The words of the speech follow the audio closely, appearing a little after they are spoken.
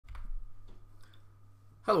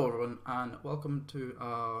Hello everyone, and welcome to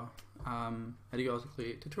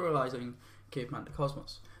idiotically tutorializing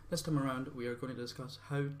Caveman2Cosmos. This time around we are going to discuss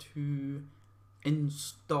how to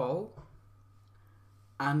install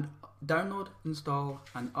and download, install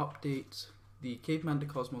and update the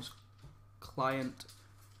Caveman2Cosmos client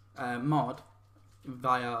mod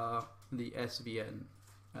via the SVN.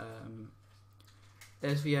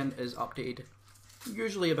 SVN is updated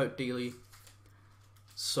usually about daily,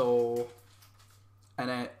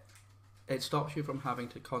 and it stops you from having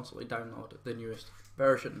to constantly download the newest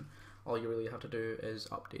version. All you really have to do is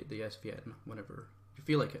update the SVN whenever you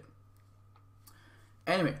feel like it.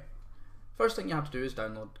 Anyway, first thing you have to do is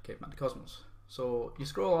download Caveman2Cosmos. So you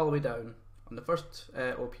scroll all the way down on the first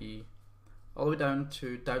OP, all the way down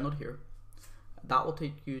to download here. That will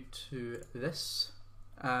take you to this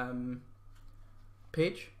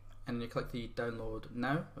page, and you click the download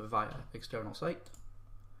now via external site.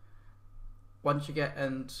 Once you get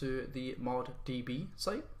into the ModDB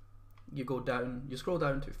site, you go down, you scroll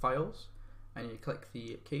down to files, and you click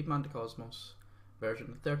the Caveman2Cosmos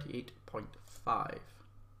version 38.5.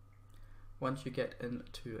 Once you get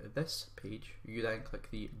into this page, you then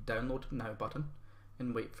click the download now button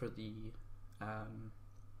and wait for it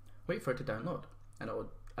to download, and it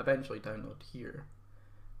will eventually download here.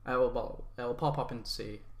 It will pop up and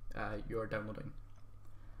say you're downloading.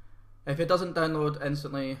 If it doesn't download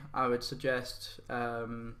instantly, I would suggest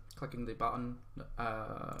clicking the button,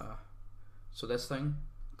 so this thing,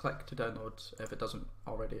 click to download if it doesn't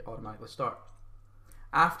already automatically start.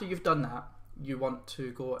 After you've done that, you want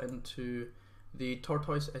to go into the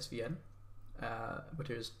Tortoise SVN, which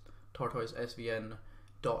is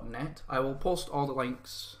tortoisesvn.net. I will post all the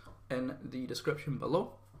links in the description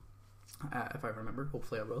below, if I remember,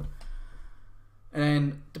 hopefully I will. And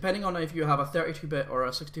then, depending on if you have a 32-bit or a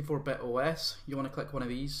 64-bit OS, you want to click one of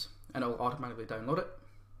these and it will automatically download it.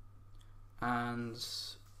 And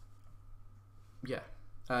yeah,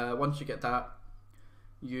 once you get that,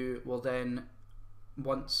 you will then,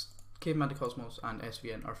 once Caveman2Cosmos and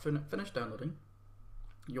SVN are finished downloading,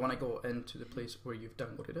 you want to go into the place where you've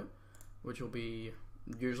downloaded it, which will be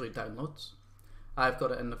usually downloads. I've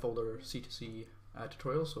got it in the folder C2C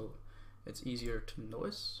tutorial, so it's easier to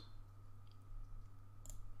notice.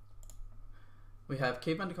 We have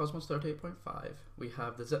Caveman2Cosmos 38.5, we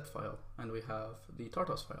have the zip file, and we have the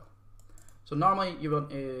Tortoise file. So normally you want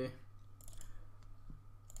to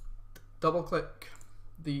double click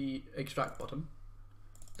the extract button,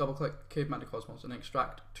 double click Caveman2Cosmos and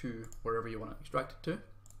extract to wherever you want to extract it to.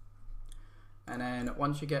 And then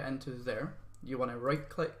once you get into there, you want to right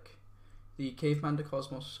click the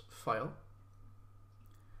Caveman2Cosmos file.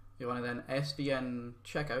 You want to then SVN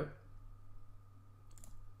Checkout,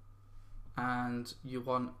 and you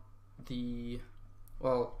want the,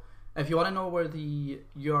 well, if you want to know where the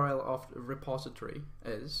URL of the repository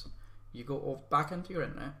is, you go back into your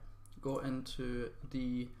internet, go into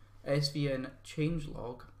the SVN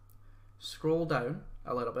changelog, scroll down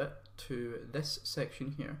a little bit to this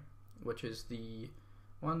section here, which is the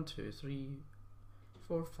 9th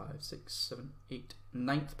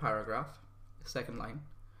paragraph, the second line,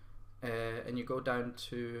 and you go down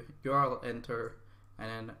to URL enter and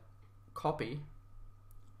then copy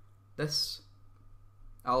this.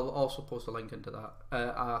 I'll also post a link into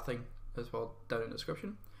that thing as well down in the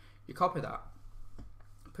description. You copy that,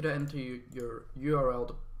 put it into your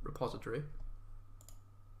URL repository,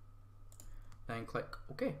 then click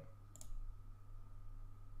OK,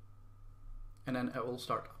 and then it will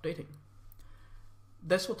start updating.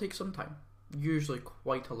 This will take some time, usually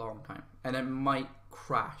quite a long time, and it might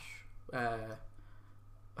crash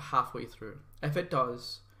halfway through. If it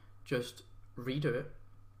does, just redo it,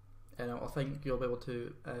 and I think you'll be able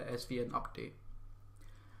to SVN update.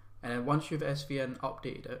 And then once you've SVN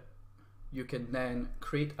updated it, you can then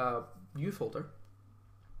create a new folder.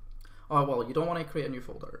 Oh well, you don't want to create a new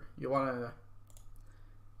folder. You want to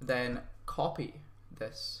then copy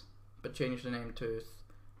this, but change the name to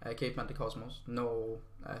Caveman2Cosmos, no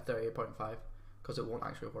 38.5, because it won't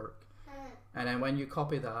actually work. And then when you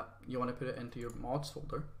copy that, you want to put it into your mods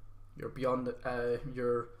folder, your beyond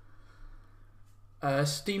your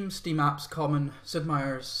Steam Apps Common, Sid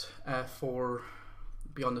Meier's for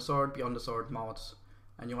Beyond the Sword mods,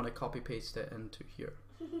 and you want to copy paste it into here.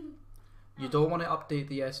 You don't want to update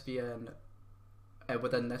the SVN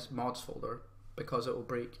within this mods folder, because it will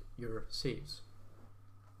break your saves.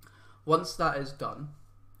 Once that is done,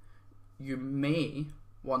 you may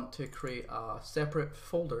want to create a separate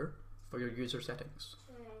folder for your user settings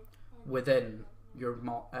within your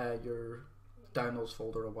downloads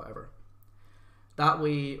folder or whatever. That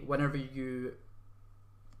way, whenever you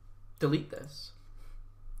delete this,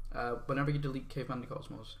 whenever you delete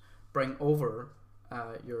Caveman2Cosmos, bring over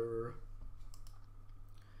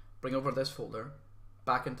this folder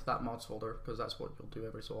back into that mods folder, because that's what you'll do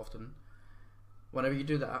every so often. Whenever you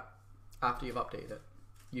do that, after you've updated it,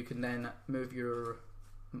 you can then move your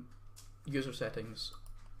user settings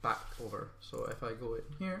back over. So if I go in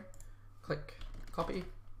here, click copy,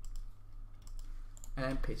 and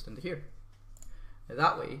then paste into here. Now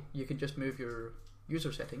that way you can just move your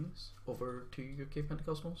user settings over to your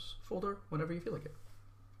Caveman2Cosmos folder whenever you feel like it.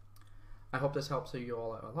 I hope this helps you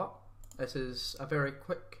all out a lot. This is a very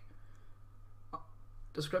quick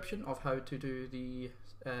description of how to do the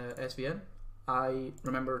SVN. I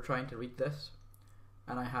remember trying to read this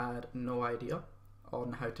and I had no idea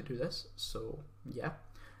on how to do this, so yeah.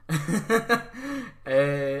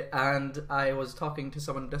 And I was talking to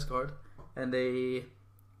someone in Discord and they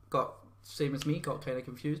got, same as me, got kind of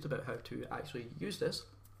confused about how to actually use this.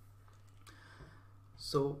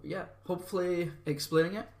 So yeah, hopefully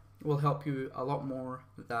explaining it will help you a lot more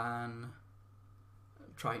than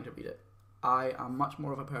trying to read it. I am much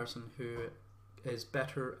more of a person who is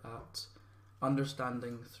better at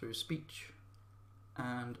understanding through speech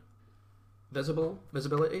and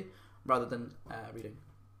visibility rather than reading.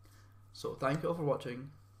 So thank you all for watching.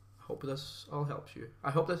 I hope this all helps you.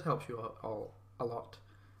 I hope this helps you all a lot,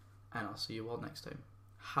 and I'll see you all next time.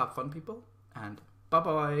 Have fun, people, and bye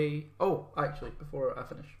bye. Oh, actually, before I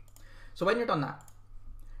finish, so when you're done that,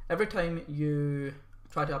 every time you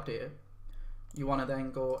try to update it, you want to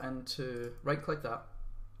then go into right click that,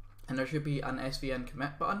 and there should be an SVN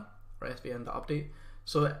commit button or SVN to update.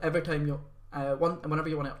 So every time you whenever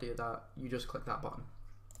you want to update that, you just click that button,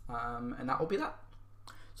 and that will be that.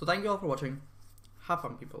 So thank you all for watching. Have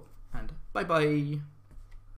fun, people, and bye bye.